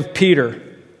life of Peter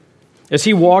as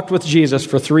he walked with Jesus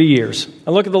for 3 years.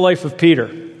 I look at the life of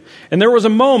Peter. And there was a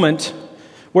moment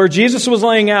where Jesus was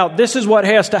laying out, this is what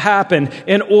has to happen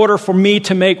in order for me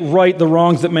to make right the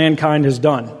wrongs that mankind has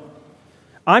done.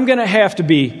 I'm going to have to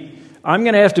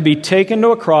be taken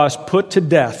to a cross, put to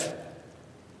death.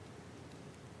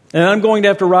 And I'm going to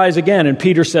have to rise again. And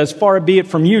Peter says, far be it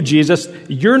from you, Jesus.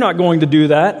 You're not going to do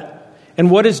that.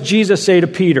 And what does Jesus say to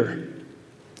Peter,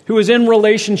 who is in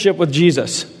relationship with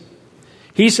Jesus?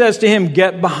 He says to him,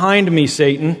 get behind me,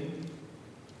 Satan.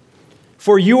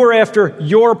 For you are after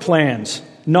your plans,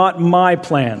 not my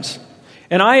plans.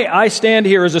 And I stand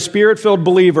here as a Spirit-filled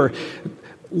believer,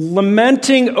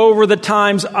 lamenting over the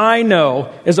times I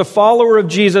know as a follower of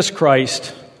Jesus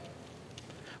Christ,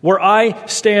 where I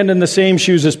stand in the same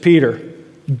shoes as Peter,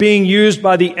 being used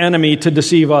by the enemy to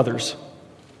deceive others,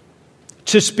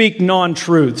 to speak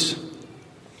non-truths.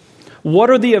 What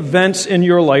are the events in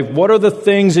your life? What are the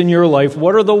things in your life?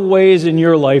 What are the ways in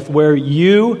your life where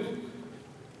you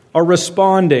are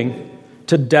responding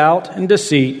to doubt and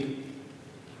deceit?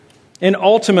 And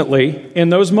ultimately, in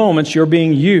those moments, you're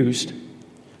being used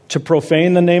to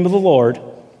profane the name of the Lord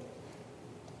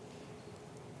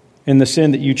in the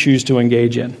sin that you choose to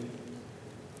engage in.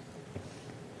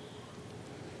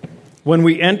 When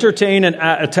we entertain an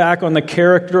attack on the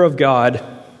character of God,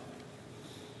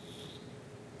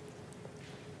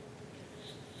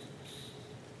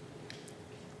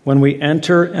 when we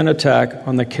enter an attack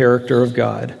on the character of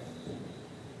God,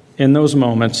 in those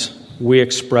moments, we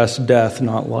express death,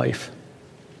 not life.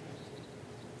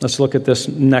 Let's look at this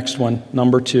next one,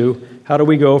 number 2. How do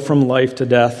we go from life to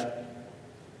death?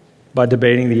 By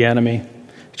debating the enemy.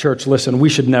 Church, listen, we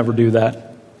should never do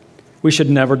that. We should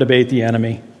never debate the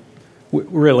enemy.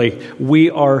 We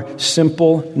are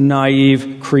simple,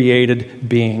 naive, created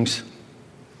beings.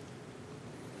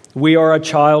 We are a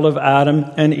child of Adam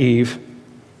and Eve.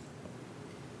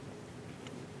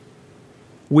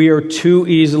 We are too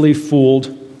easily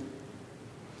fooled.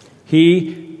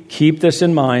 Keep this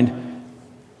in mind,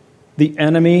 the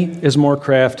enemy is more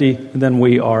crafty than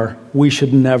we are. We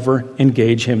should never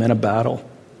engage him in a battle.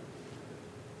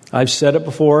 I've said it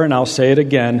before and I'll say it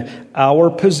again. Our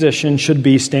position should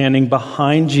be standing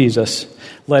behind Jesus,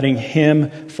 letting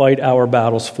him fight our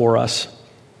battles for us.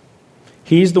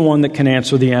 He's the one that can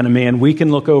answer the enemy, and we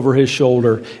can look over his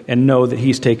shoulder and know that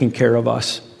he's taking care of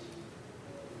us.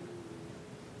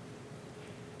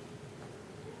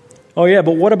 Oh yeah,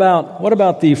 but what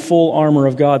about the full armor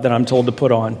of God that I'm told to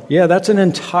put on? Yeah, that's an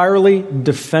entirely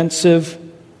defensive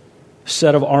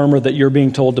set of armor that you're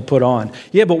being told to put on.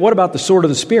 Yeah, but what about the sword of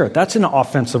the Spirit? That's an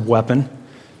offensive weapon.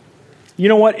 You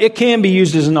know what? It can be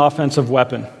used as an offensive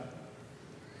weapon.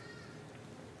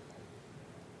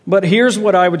 But here's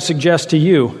what I would suggest to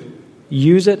you.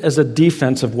 Use it as a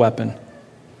defensive weapon.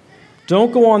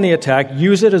 Don't go on the attack.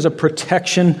 Use it as a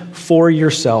protection for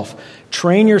yourself.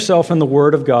 Train yourself in the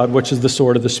Word of God, which is the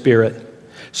sword of the Spirit,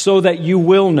 so that you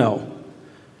will know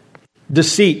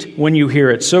deceit when you hear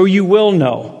it. So you will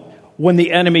know when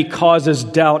the enemy causes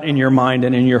doubt in your mind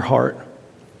and in your heart.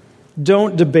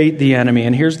 Don't debate the enemy.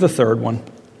 And here's the third one.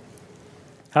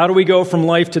 How do we go from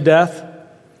life to death?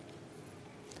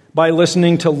 By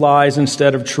listening to lies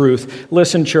instead of truth.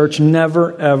 Listen, church,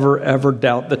 never, ever, ever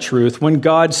doubt the truth. When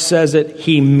God says it,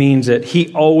 He means it.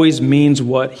 He always means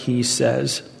what He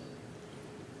says.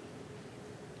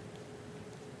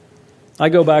 I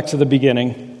go back to the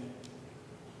beginning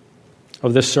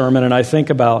of this sermon and I think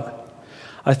about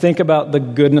the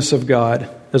goodness of God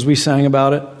as we sang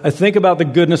about it. I think about the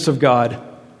goodness of God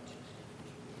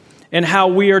and how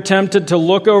we are tempted to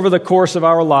look over the course of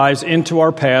our lives into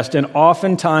our past, and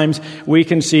oftentimes we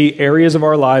can see areas of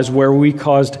our lives where we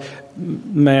caused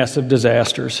massive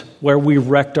disasters, where we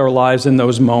wrecked our lives in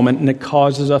those moments, and it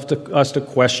causes us to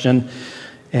question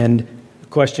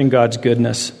God's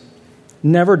goodness.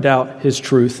 Never doubt His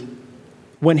truth.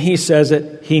 When He says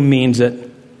it, He means it.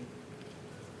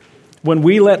 When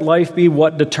we let life be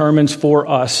what determines for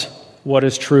us what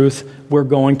is truth, we're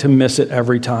going to miss it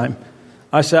every time.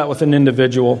 I sat with an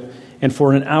individual, and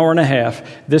for an hour and a half,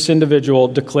 this individual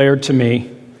declared to me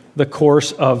the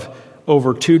course of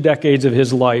over 2 decades of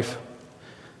his life.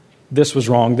 This was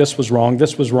wrong, this was wrong,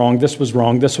 this was wrong, this was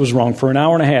wrong, this was wrong. For an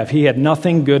hour and a half, he had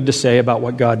nothing good to say about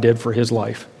what God did for his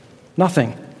life.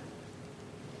 Nothing.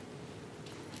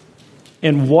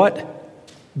 And what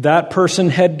that person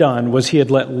had done was he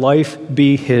had let life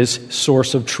be his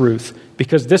source of truth.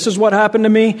 Because this is what happened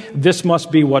to me, this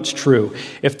must be what's true.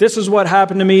 If this is what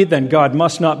happened to me, then God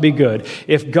must not be good.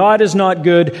 If God is not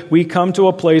good, we come to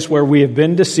a place where we have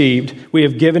been deceived, we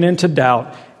have given into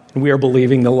doubt, and we are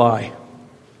believing the lie.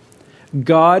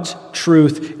 God's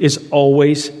truth is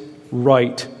always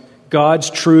right. God's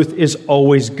truth is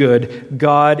always good.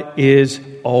 God is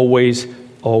always,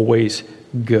 always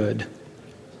good.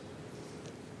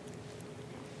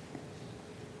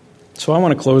 So I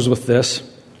want to close with this.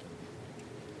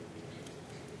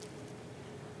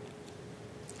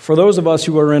 For those of us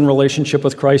who are in relationship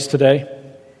with Christ today,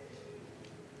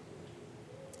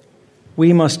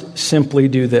 we must simply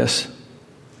do this.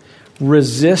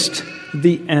 Resist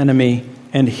the enemy,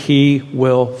 and he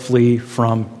will flee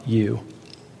from you.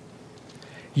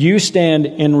 You stand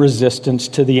in resistance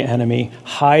to the enemy,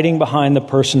 hiding behind the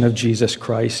person of Jesus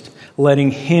Christ,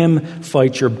 letting Him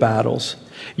fight your battles.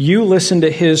 You listen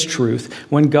to His truth.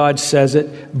 When God says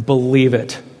it, believe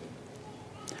it.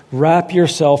 Wrap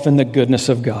yourself in the goodness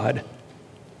of God.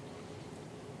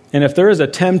 And if there is a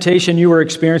temptation you are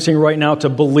experiencing right now to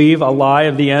believe a lie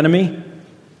of the enemy,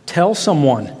 tell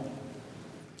someone.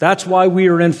 That's why we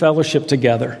are in fellowship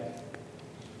together.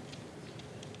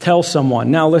 Tell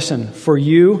someone. Now listen, for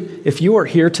you, if you are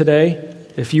here today,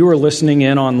 if you are listening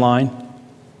in online,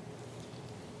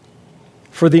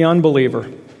 for the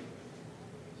unbeliever,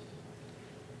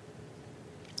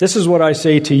 this is what I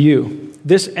say to you.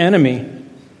 This enemy,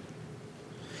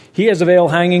 he has a veil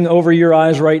hanging over your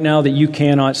eyes right now that you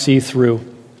cannot see through,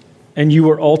 and you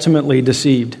are ultimately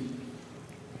deceived.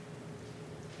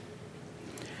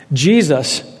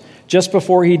 Jesus, just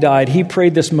before He died, He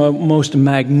prayed this most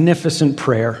magnificent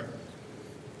prayer.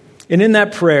 And in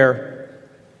that prayer,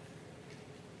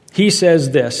 He says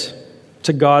this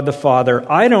to God the Father: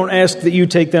 I don't ask that you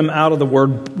take them out of the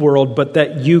world, but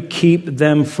that you keep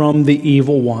them from the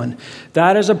evil one.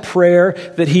 That is a prayer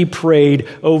that He prayed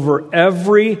over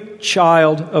every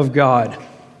child of God.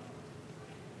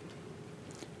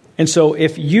 And so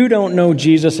if you don't know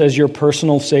Jesus as your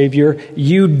personal Savior,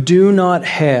 you do not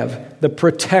have the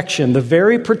protection, the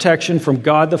very protection from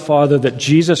God the Father that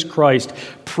Jesus Christ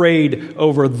prayed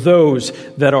over those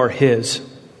that are His.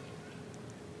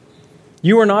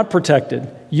 You are not protected.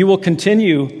 You will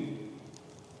continue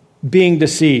being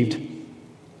deceived.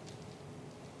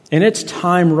 And it's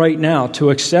time right now to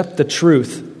accept the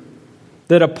truth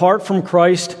that apart from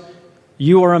Christ,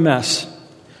 you are a mess.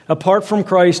 Apart from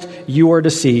Christ, you are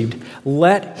deceived.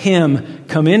 Let Him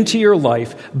come into your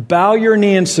life. Bow your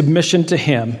knee in submission to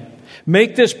Him.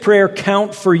 Make this prayer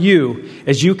count for you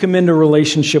as you come into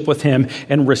relationship with Him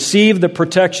and receive the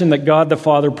protection that God the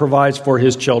Father provides for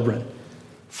His children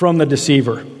from the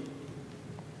deceiver.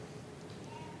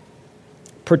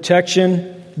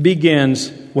 Protection begins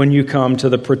when you come to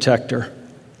the protector.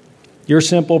 Your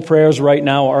simple prayers right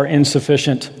now are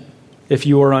insufficient if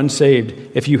you are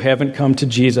unsaved, if you haven't come to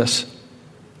Jesus.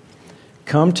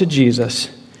 Come to Jesus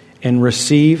and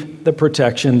receive the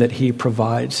protection that He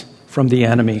provides from the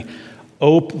enemy.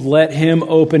 Let Him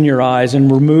open your eyes and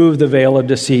remove the veil of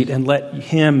deceit, and let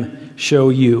Him show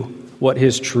you what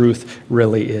His truth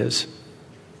really is.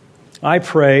 I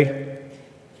pray,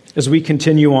 as we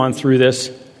continue on through this,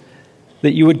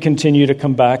 that you would continue to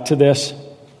come back to this.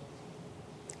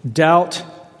 Doubt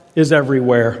is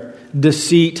everywhere.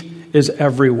 Deceit is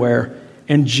everywhere.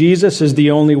 And Jesus is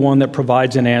the only one that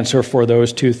provides an answer for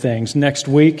those two things. Next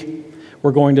week,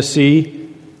 we're going to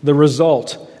see the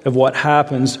result of what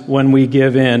happens when we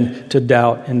give in to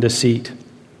doubt and deceit.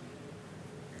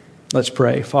 Let's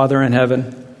pray. Father in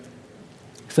heaven,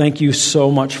 thank you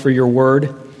so much for your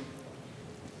word.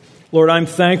 Lord, I'm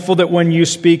thankful that when you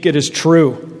speak, it is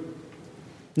true.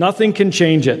 Nothing can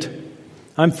change it.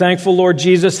 I'm thankful, Lord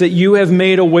Jesus, that you have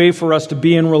made a way for us to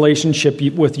be in relationship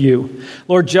with you.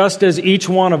 Lord, just as each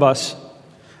one of us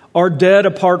are dead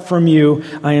apart from you,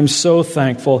 I am so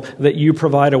thankful that you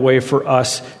provide a way for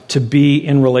us to be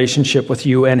in relationship with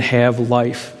you and have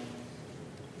life.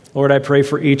 Lord, I pray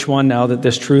for each one now that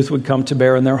this truth would come to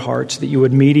bear in their hearts, that you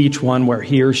would meet each one where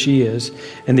he or she is,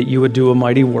 and that you would do a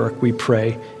mighty work, we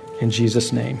pray. In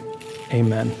Jesus' name,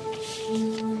 amen.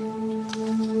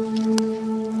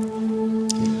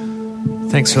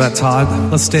 Thanks for that, Todd.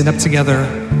 Let's stand up together.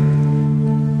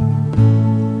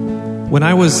 When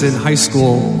I was in high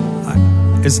school,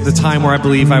 is the time where I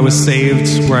believe I was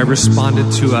saved, where I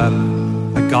responded to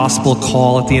a gospel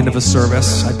call at the end of a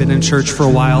service. I'd been in church for a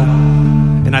while,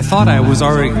 and I thought I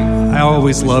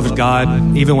always loved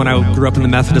God. Even when I grew up in the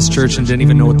Methodist church and didn't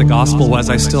even know what the gospel was,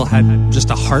 I still had just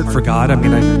a heart for God. I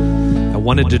mean, I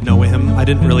wanted to know him. I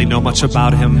didn't really know much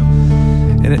about him.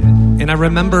 And I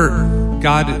remember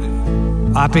God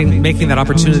making that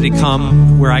opportunity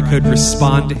come where I could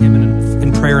respond to him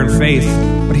in prayer and faith.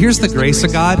 But here's the grace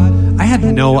of God. I had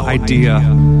no idea.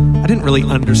 I didn't really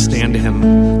understand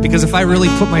him. Because if I really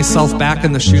put myself back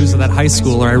in the shoes of that high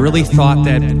schooler, I really thought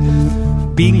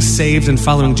that being saved and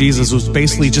following Jesus was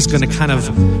basically just going to kind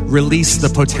of release the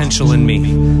potential in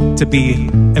me to be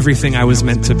everything I was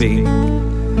meant to be.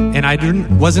 And I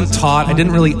wasn't taught, I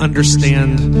didn't really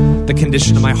understand the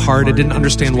condition of my heart. I didn't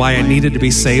understand why I needed to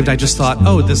be saved. I just thought,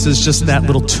 oh, this is just that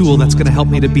little tool that's going to help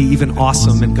me to be even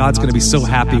awesome, and God's going to be so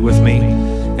happy with me.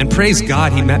 And praise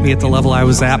God, he met me at the level I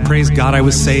was at. Praise God, I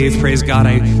was saved. Praise God,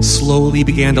 I slowly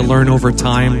began to learn over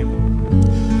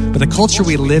time. But the culture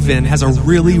we live in has a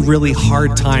really, really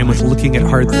hard time with looking at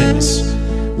hard things.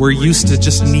 We're used to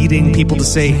just needing people to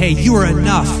say, hey, you are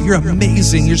enough. You're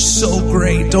amazing. You're so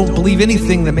great. Don't believe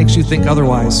anything that makes you think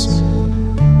otherwise.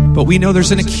 But we know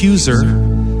there's an accuser.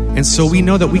 And so we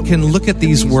know that we can look at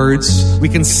these words. We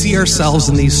can see ourselves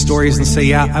in these stories and say,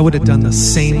 yeah, I would have done the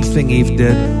same thing Eve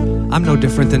did. I'm no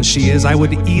different than she is. I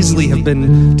would easily have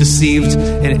been deceived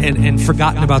and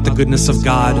forgotten about the goodness of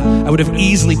God. I would have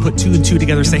easily put two and two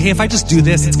together and say, hey, if I just do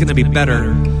this, it's going to be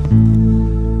better.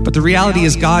 But the reality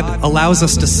is God allows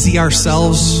us to see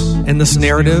ourselves in this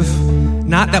narrative,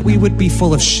 not that we would be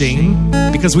full of shame,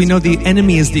 because we know the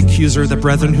enemy is the accuser of the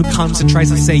brethren who comes and tries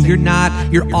to say, you're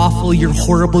not, you're awful, you're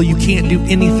horrible, you can't do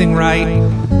anything right.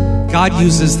 God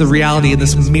uses the reality of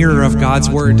this mirror of God's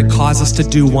word to cause us to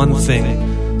do one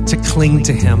thing, to cling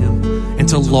to him and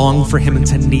to long for him and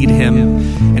to need him.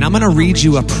 And I'm going to read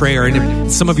you a prayer.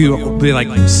 And some of you will be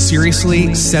like, seriously?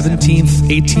 17th,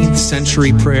 18th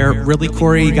century prayer? Really,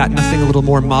 Corey? You got nothing a little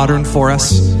more modern for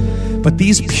us? But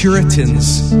these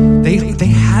Puritans, they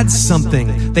had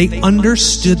something. They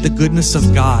understood the goodness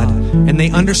of God, and they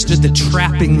understood the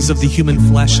trappings of the human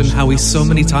flesh and how we so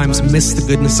many times miss the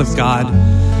goodness of God.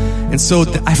 And so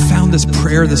I found this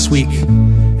prayer this week,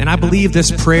 and I believe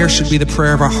this prayer should be the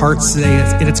prayer of our hearts today,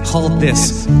 and it's called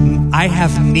this: I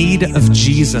have need of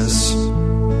Jesus.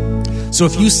 So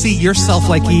if you see yourself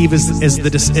like Eve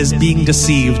as being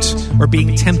deceived, or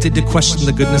being tempted to question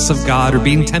the goodness of God, or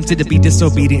being tempted to be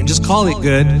disobedient, just call it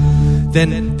good,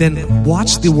 then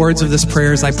watch the words of this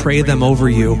prayer as I pray them over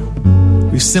you.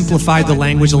 We've simplified the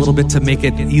language a little bit to make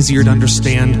it easier to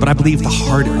understand, but I believe the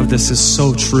heart of this is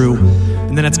so true.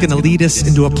 And then it's going to lead us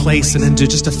into a place and into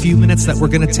just a few minutes that we're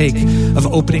going to take of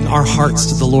opening our hearts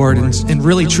to the Lord and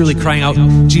really truly crying out,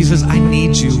 Jesus, I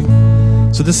need you.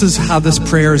 So this is how this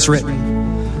prayer is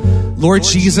written. Lord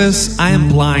Jesus, I am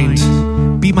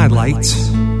blind. Be my light.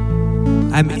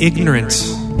 I'm ignorant.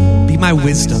 Be my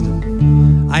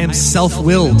wisdom. I am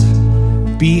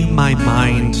self-willed. Be my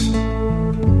mind.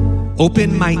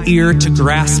 Open my ear to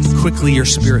grasp quickly your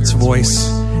Spirit's voice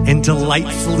and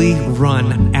delightfully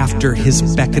run after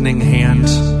his beckoning hand.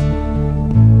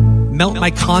 Melt my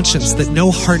conscience that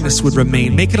no hardness would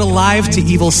remain. Make it alive to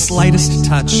evil's slightest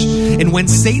touch. And when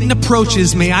Satan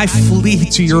approaches, may I flee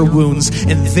to your wounds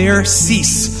and there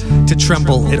cease to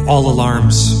tremble at all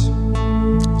alarms.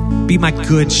 Be my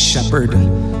good shepherd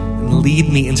and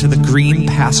lead me into the green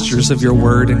pastures of your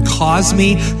word and cause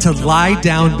me to lie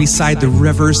down beside the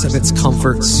rivers of its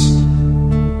comforts.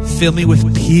 Fill me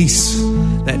with peace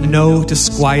that no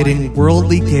disquieting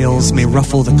worldly gales may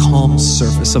ruffle the calm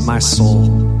surface of my soul.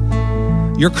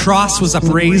 Your cross was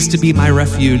upraised to be my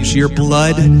refuge. Your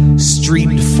blood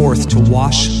streamed forth to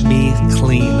wash me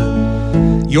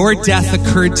clean. Your death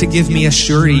occurred to give me a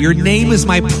surety. Your name is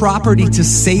my property to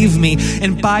save me.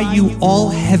 And by you, all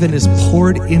heaven is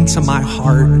poured into my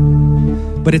heart.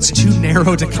 But it's too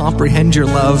narrow to comprehend your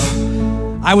love.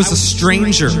 I was a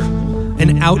stranger,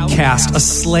 an outcast, a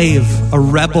slave, a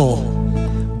rebel.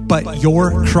 But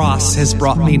your cross has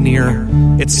brought me near.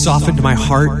 It's softened my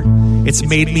heart. It's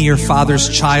made me your father's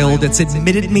child. It's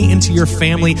admitted me into your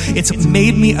family. It's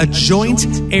made me a joint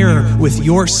heir with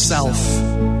yourself.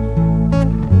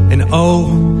 And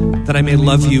oh, that I may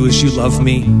love you as you love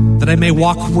me, that I may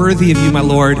walk worthy of you, my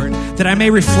Lord, that I may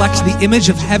reflect the image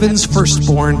of heaven's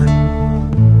firstborn.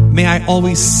 May I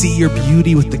always see your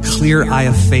beauty with the clear eye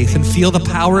of faith and feel the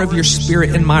power of your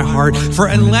Spirit in my heart. For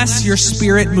unless your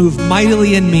Spirit move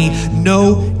mightily in me,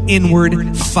 no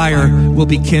inward fire will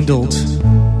be kindled.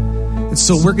 And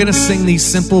so we're going to sing these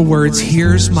simple words.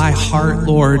 Here's my heart,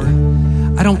 Lord.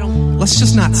 Let's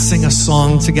just not sing a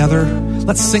song together.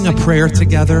 Let's sing a prayer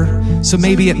together. So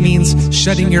maybe it means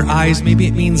shutting your eyes. Maybe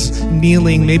it means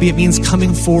kneeling. Maybe it means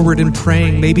coming forward and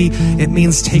praying. Maybe it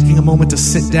means taking a moment to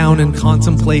sit down and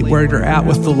contemplate where you're at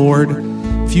with the Lord.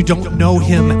 If you don't know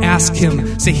him, ask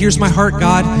him. Say, here's my heart,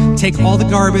 God. Take all the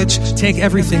garbage. Take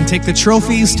everything. Take the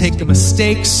trophies. Take the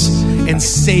mistakes. And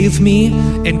save me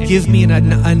and give me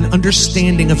an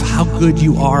understanding of how good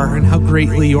you are and how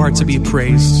greatly you are to be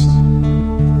praised.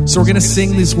 So we're going to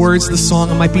sing these words. The song,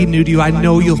 it might be new to you. I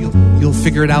know you'll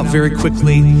figure it out very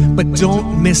quickly. But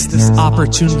don't miss this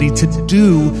opportunity to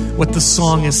do what the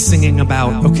song is singing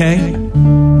about, okay?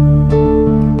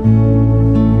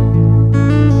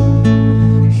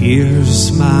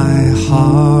 Here's my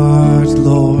heart,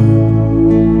 Lord.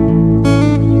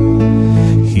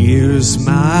 Here's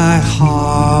my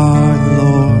heart,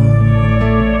 Lord.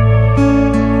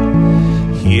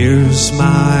 Here's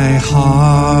my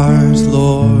heart,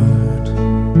 Lord.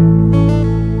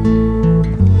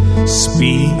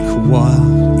 Speak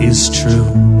what is true.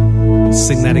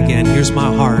 Sing that again. Here's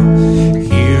my heart.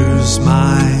 Here's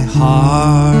my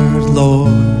heart,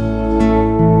 Lord.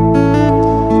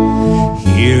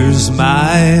 Here's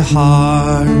my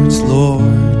heart,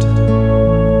 Lord.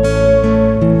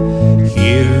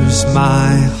 Here's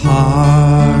my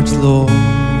heart, Lord.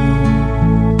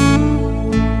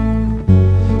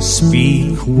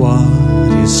 Speak what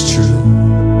is true.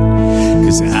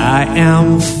 'Cause I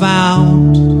am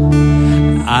found,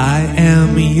 I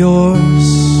am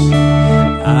yours,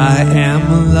 I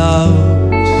am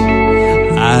loved,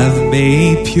 I've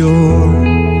made pure,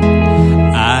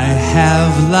 I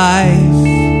have life,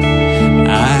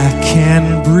 I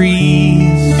can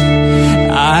breathe,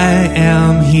 I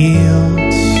am healed,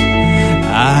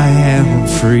 I am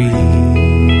free.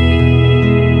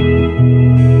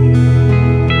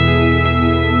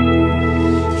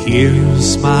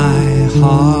 Here's my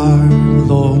heart,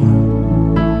 Lord.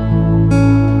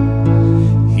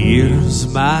 Here's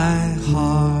my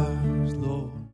heart.